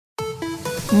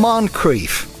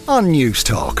Moncrief on News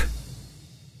Talk.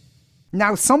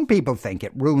 Now, some people think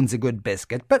it ruins a good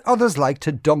biscuit, but others like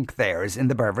to dunk theirs in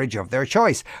the beverage of their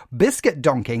choice. Biscuit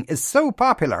dunking is so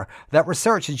popular that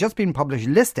research has just been published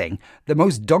listing the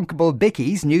most dunkable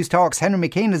bickies. News Talk's Henry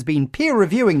McKean has been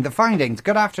peer-reviewing the findings.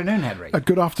 Good afternoon, Henry.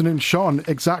 Good afternoon, Sean.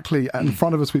 Exactly. In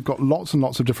front of us, we've got lots and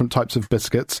lots of different types of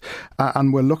biscuits,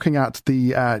 and we're looking at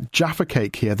the Jaffa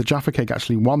Cake here. The Jaffa Cake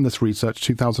actually won this research.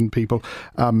 2,000 people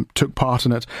took part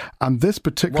in it. And this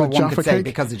particular Jaffa Cake...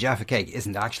 because the Jaffa Cake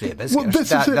isn't actually a biscuit. Well,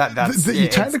 this is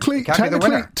it. Technically,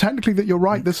 that you're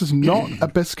right. This is not a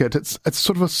biscuit. It's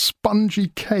sort of a spongy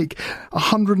cake.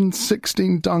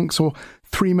 116 dunks or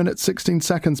 3 minutes 16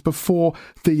 seconds before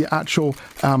the actual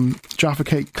Jaffa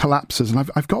Cake collapses. And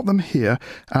I've got them here.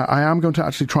 I am going to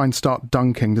actually try and start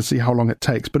dunking to see how long it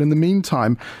takes. But in the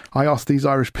meantime, I asked these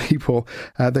Irish people.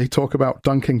 They talk about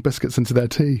dunking biscuits into their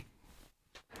tea.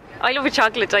 I love a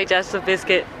chocolate digestive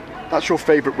biscuit. That's your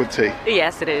favourite with tea?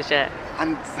 Yes, it is, yeah.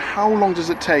 And how long does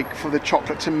it take for the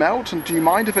chocolate to melt? And do you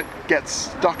mind if it gets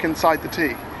stuck inside the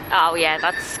tea? Oh, yeah,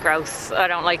 that's gross. I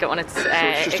don't like it when it's, so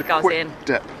it's just it goes quick in.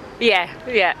 Dip. Yeah.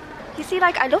 You see,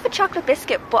 I love a chocolate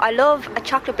biscuit, but I love a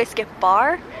chocolate biscuit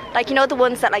bar. The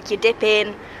ones that, you dip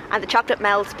in and the chocolate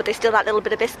melts, but there's still that little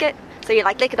bit of biscuit. So you,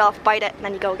 lick it off, bite it, and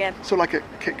then you go again. So like a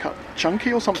Kit Kat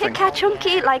Chunky or something? Kit Kat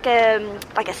Chunky, like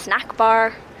a snack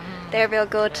bar. They're real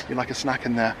good. You like a snack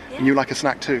in there, and you like a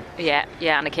snack too? Yeah,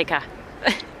 and a Kit Kat.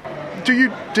 Do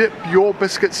you dip your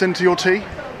biscuits into your tea?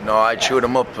 No, I chew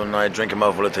them up and I drink them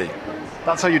out full of tea.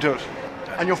 That's how you do it.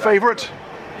 And your favourite?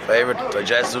 Favourite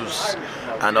digestives,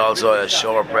 and also a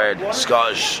shortbread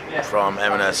Scottish from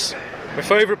M&S. My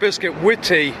favourite biscuit with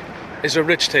tea is a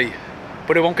rich tea,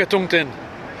 but it won't get dunked in.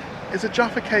 Is a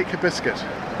Jaffa Cake a biscuit,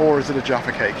 or is it a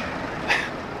Jaffa Cake?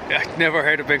 I've never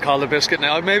heard it being called a biscuit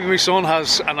now. Maybe my son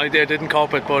has, and I didn't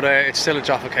cop it, but it's still a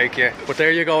Jaffa Cake, yeah. But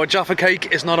there you go. A Jaffa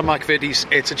Cake is not a McVitie's,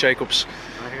 it's a Jacob's.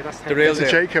 The real It's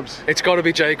a Jacob's? It's got to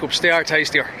be Jacob's. They are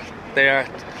tastier. They are.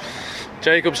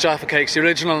 Jacob's Jaffa Cakes, the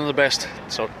original and the best.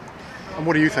 So. And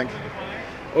what do you think?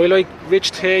 I like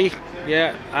rich tea,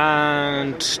 yeah,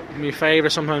 and my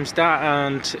favourite sometimes that,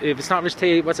 and if it's not rich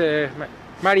tea, what's a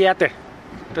Marietta?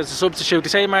 There's a substitute. They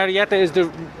say Marietta is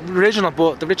the original,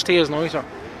 but the rich tea is nicer.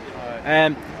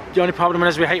 The only problem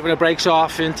is we hate when it breaks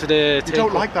off into the tea. You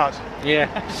don't like that? Yeah.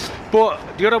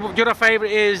 But the other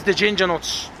favourite is the ginger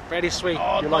nuts. Very sweet.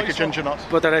 You like a ginger nut?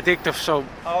 But they're addictive, so...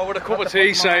 Oh, with a cup of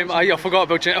tea, same. I forgot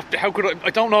about ginger. How could I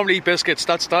don't normally eat biscuits.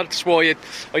 That's why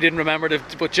I didn't remember it.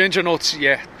 But ginger nuts,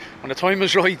 yeah. When the time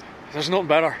is right, there's nothing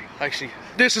better, actually.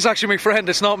 This is actually my friend.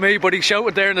 It's not me, but he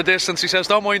shouted there in the distance. He says,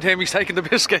 don't mind him, he's taking the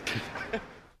biscuit.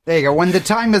 There you go. When the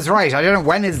time is right. I don't know,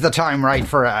 when is the time right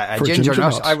for a ginger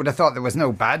nut? I would have thought there was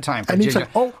no bad time for ginger.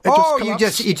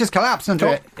 You just collapsed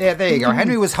into it. Yeah, there you go.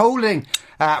 Henry was holding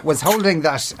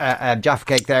that Jaffa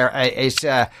Cake there. It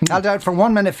held out for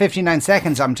 1 minute 59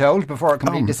 seconds, I'm told, before it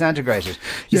completely disintegrated.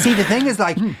 You see, the thing is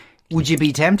would you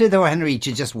be tempted, though, Henry,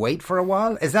 to just wait for a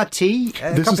while? Is that tea?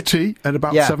 This is tea at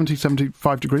about 70,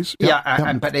 75 degrees.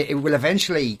 But it will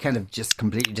eventually kind of just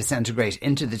completely disintegrate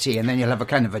into the tea, and then you'll have a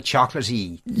kind of a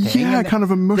chocolatey thing. Yeah, kind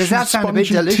of a mushy, does that sound a bit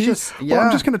delicious? Yeah. Well,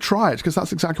 I'm just going to try it, because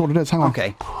that's exactly what it is. Hang on.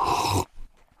 Okay.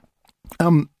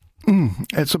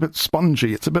 It's a bit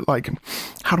spongy. It's a bit like,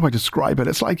 how do I describe it?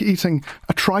 It's like eating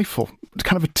a trifle. It's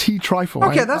kind of a tea trifle.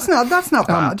 Okay, that's not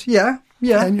bad. Yeah.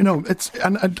 And it's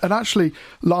and it actually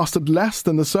lasted less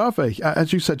than the survey,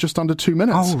 as you said, just under 2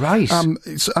 minutes. Oh, right.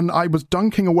 And I was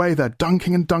dunking away there,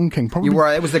 dunking and dunking. Probably, you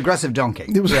were. It was aggressive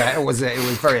dunking. It was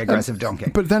very aggressive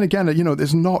dunking. But then again,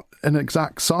 there's not an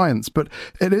exact science, but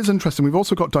it is interesting. We've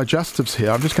also got digestives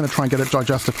here. I'm just going to try and get it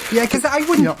digestive. Yeah, because I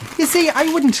wouldn't. Yeah. You see,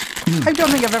 I wouldn't. I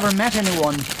don't think I've ever met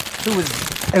anyone who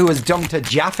was dunked a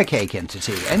Jaffa Cake into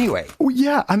tea. Anyway. Oh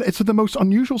yeah, and it's the most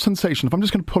unusual sensation. If I'm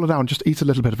just going to pull it out and just eat a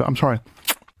little bit of it, I'm sorry.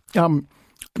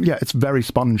 It's very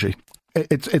spongy.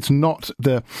 It's not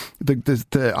the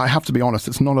I have to be honest,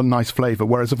 it's not a nice flavour.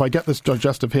 Whereas if I get this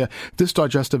digestive here, this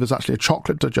digestive is actually a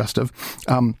chocolate digestive.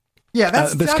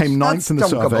 This came ninth in the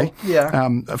survey.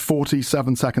 Yeah.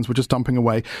 47 seconds we're just dumping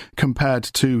away compared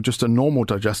to just a normal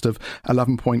digestive,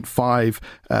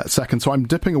 11.5 seconds. So I'm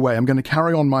dipping away. I'm going to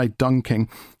carry on my dunking.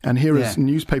 And here is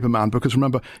Newspaper Man, because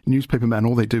remember, Newspaper Men,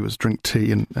 all they do is drink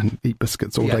tea and eat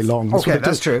biscuits all day long.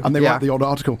 That's true. And they write the odd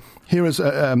article. Here is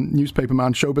Newspaper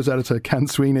Man, showbiz editor Ken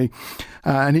Sweeney.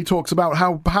 And he talks about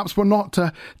how perhaps we're not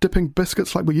dipping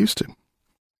biscuits like we used to.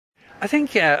 I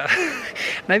think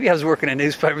maybe I was working in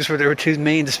newspapers where they were too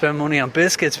mean to spend money on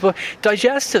biscuits. But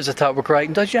digestives I thought were great,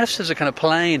 and digestives are kind of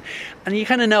plain, and you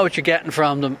kind of know what you're getting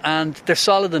from them, and they're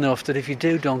solid enough that if you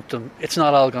do dunk them, it's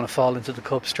not all going to fall into the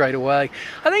cup straight away.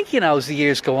 I think, as the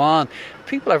years go on,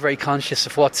 people are very conscious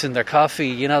of what's in their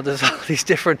coffee. There's all these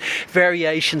different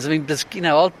variations. I mean, there's,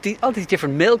 all these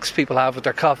different milks people have with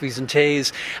their coffees and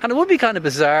teas. And it would be kind of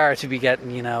bizarre to be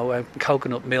getting,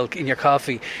 coconut milk in your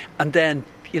coffee and then,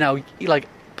 like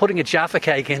putting a Jaffa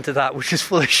Cake into that, which is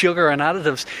full of sugar and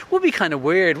additives, would be kind of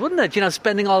weird, wouldn't it?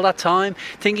 Spending all that time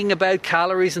thinking about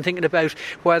calories and thinking about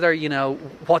whether,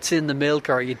 what's in the milk,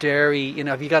 or are you dairy,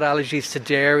 have you got allergies to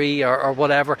dairy or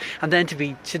whatever, and then to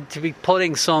be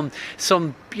putting some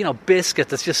biscuit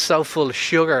that's just so full of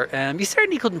sugar. You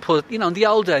certainly couldn't put, in the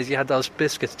old days you had those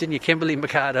biscuits, didn't you? Kimberley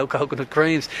Mikado coconut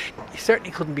creams. You certainly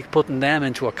couldn't be putting them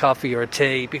into a coffee or a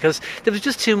tea because there was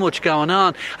just too much going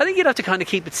on. I think you'd have to kind of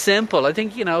keep it simple. I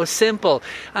think, simple.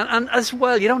 And as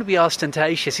well, you don't want to be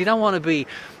ostentatious. You don't want to be,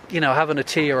 having a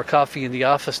tea or a coffee in the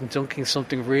office and dunking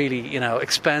something really,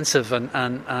 expensive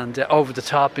and over the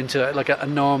top into like a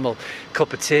normal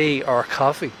cup of tea or a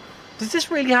coffee. Does this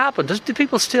really happen? Do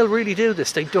people still really do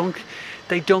this? They dunk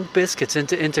biscuits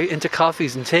into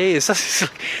coffees and teas.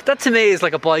 That to me is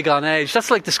like a bygone age. That's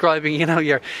like describing,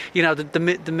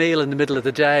 the meal in the middle of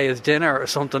the day as dinner or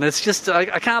something. It's just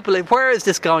I can't believe, where is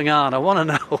this going on? I want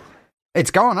to know. It's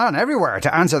going on everywhere.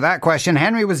 To answer that question,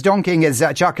 Henry was dunking his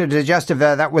chocolate digestive.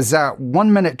 That was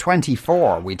 1 minute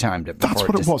 24. We timed it. That's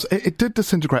what it was. It did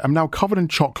disintegrate. I'm now covered in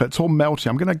chocolate. It's all melty.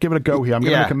 I'm going to give it a go here. I'm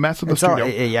going to make a mess of the studio.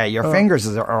 Your fingers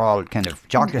are all kind of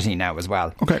chocolatey now as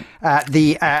well. Okay.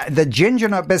 The ginger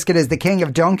nut biscuit is the king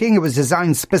of dunking. It was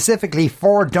designed specifically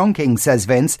for dunking, says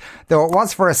Vince, though it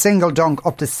was for a single dunk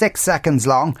up to 6 seconds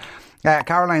long.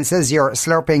 Caroline says your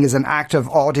slurping is an act of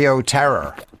audio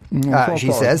terror.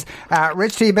 She says.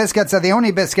 Rich tea biscuits are the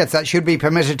only biscuits that should be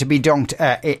permitted to be dunked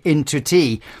into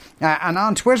tea. And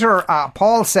on Twitter,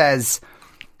 Paul says,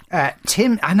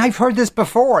 Tim, and I've heard this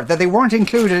before, that they weren't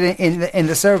included in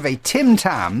the survey. Tim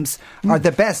Tams are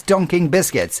the best dunking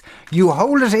biscuits. You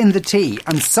hold it in the tea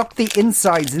and suck the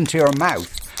insides into your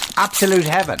mouth. Absolute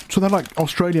heaven. So they're like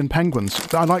Australian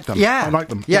penguins. I like them. Yeah. I like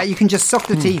them. Yeah, you can just suck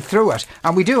the tea through it.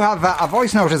 And we do have a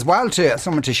voice note as well to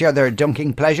someone to share their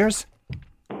dunking pleasures.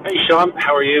 Hey Sean,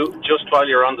 how are you? Just while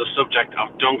you're on the subject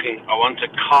of dunking, I want to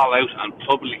call out and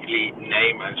publicly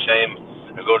name and shame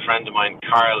a good friend of mine,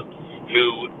 Carl,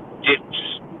 who dips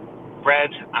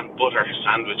bread and butter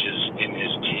sandwiches in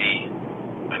his tea,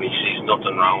 and he sees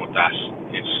nothing wrong with that.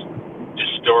 It's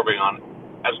disturbing on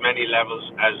as many levels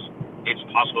as it's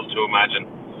possible to imagine.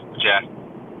 But yeah,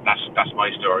 that's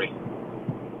my story.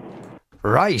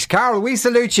 Right, Carl, we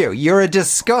salute you. You're a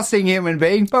disgusting human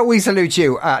being, but we salute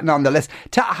you nonetheless.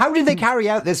 How did they carry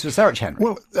out this research, Henry?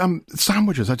 Well,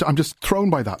 sandwiches. I'm just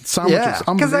thrown by that. Sandwiches.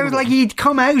 Yeah, because I was like, he'd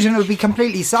come out and it would be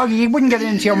completely soggy. You wouldn't get it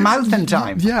into your mouth in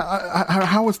time. Yeah,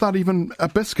 how is that even a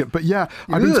biscuit? But yeah,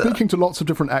 I've been speaking to lots of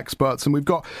different experts, and we've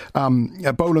got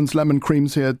Boland's lemon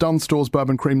creams here, Dunstall's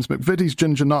bourbon creams, McVitie's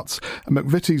ginger nuts,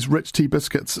 McVitie's rich tea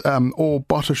biscuits, or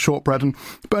butter shortbread. And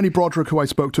Bernie Broderick, who I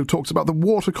spoke to, talks about the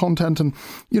water content and,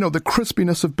 the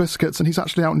crispiness of biscuits. And he's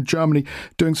actually out in Germany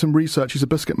doing some research. He's a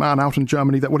biscuit man out in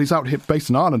Germany. He's out here based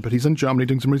in Ireland, but he's in Germany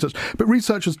doing some research. But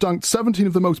researchers dunked 17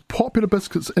 of the most popular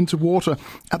biscuits into water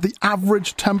at the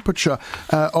average temperature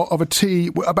of a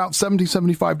tea, about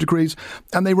 70-75 degrees.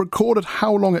 And they recorded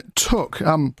how long it took.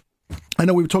 I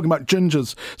know we were talking about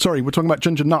we're talking about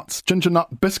ginger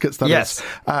nut biscuits, that is.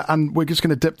 And we're just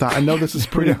going to dip that. I know this is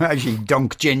pretty... actually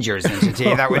dunk gingers into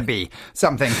tea. That would be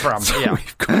something from... So yeah.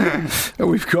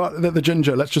 We've got the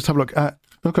ginger. Let's just have a look.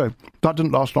 Okay, that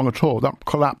didn't last long at all. That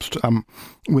collapsed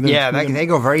within... they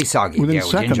go very soggy. Within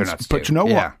seconds. Ginger nuts but you know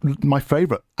what? My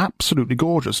favourite, absolutely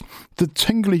gorgeous. The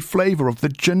tingly flavour of the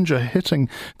ginger hitting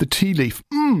the tea leaf.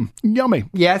 Yummy.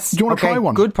 Yes. Do you want to try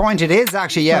one? Good point. It is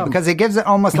actually, because it gives it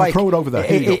almost like... Throw it over there.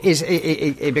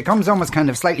 It becomes almost kind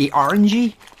of slightly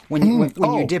orangey when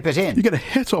you dip it in. You get a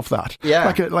hit off that.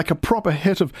 Yeah. Like a proper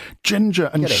hit of ginger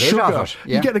and sugar. Hit off it.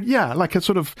 Yeah. You get like a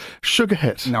sort of sugar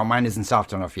hit. No, mine isn't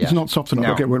soft enough yet. It's not soft enough.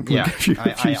 No. Okay, we'll give you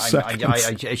a few seconds.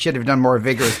 I should have done more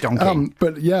vigorous dunking.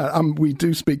 But we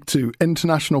do speak to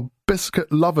international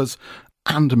biscuit lovers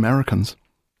and Americans.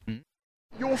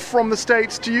 You're from the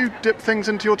States. Do you dip things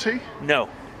into your tea? No.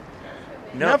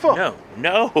 Never?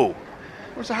 No.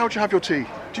 So how do you have your tea?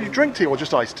 Do you drink tea or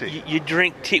just iced tea? You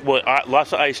drink tea,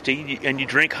 lots of iced tea, and you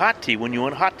drink hot tea when you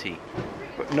want hot tea.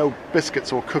 But no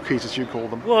biscuits or cookies, as you call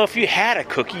them? Well, if you had a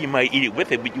cookie, you might eat it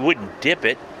with it, but you wouldn't dip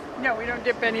it. No, we don't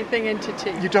dip anything into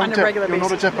tea. You don't on a dip? regular You're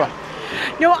basis. not a dipper?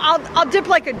 No, I'll dip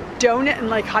like a donut in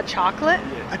like hot chocolate.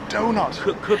 A donut?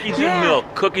 Cookies and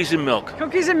milk. Cookies and milk.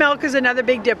 Cookies and milk is another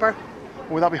big dipper.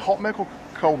 Would that be hot milk or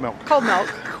cold milk? Cold milk.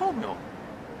 Cold milk.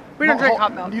 We don't drink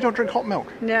hot milk. You don't drink hot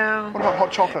milk? No. What about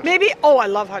hot chocolate? Maybe. Oh, I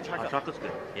love hot chocolate. Hot chocolate's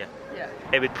good. Yeah.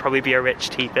 It would probably be a rich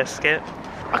tea biscuit.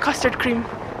 A custard cream.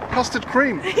 Custard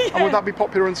cream? And would that be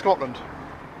popular in Scotland?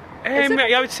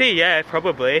 I would say, yeah,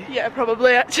 probably. Yeah,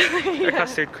 probably actually. A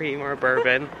custard cream or a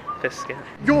bourbon biscuit.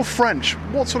 You're French.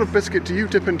 What sort of biscuit do you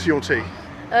dip into your tea?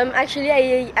 Actually,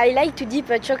 I like to dip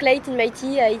chocolate in my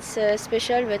tea. It's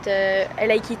special, but I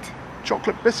like it.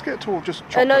 Chocolate biscuit or just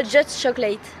chocolate? No, just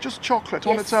chocolate. Just chocolate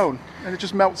on its own, and it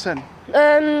just melts in?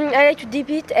 I like to dip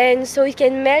it, and so it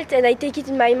can melt, and I take it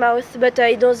in my mouth, but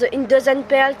it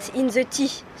doesn't melt in the tea,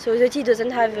 so the tea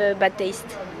doesn't have a bad taste.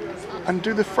 And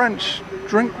do the French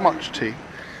drink much tea?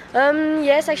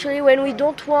 Yes, actually, when we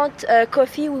don't want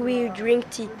coffee, we drink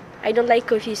tea. I don't like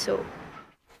coffee, so...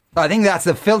 I think that's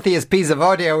the filthiest piece of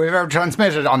audio we've ever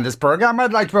transmitted on this programme.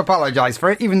 I'd like to apologise for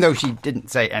it, even though she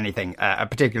didn't say anything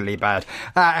particularly bad.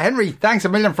 Henry, thanks a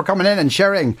million for coming in and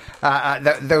sharing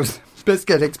those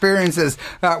biscuit experiences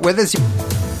with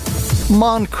us.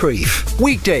 Moncrief,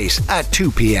 weekdays at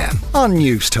 2 p.m. on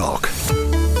News Talk.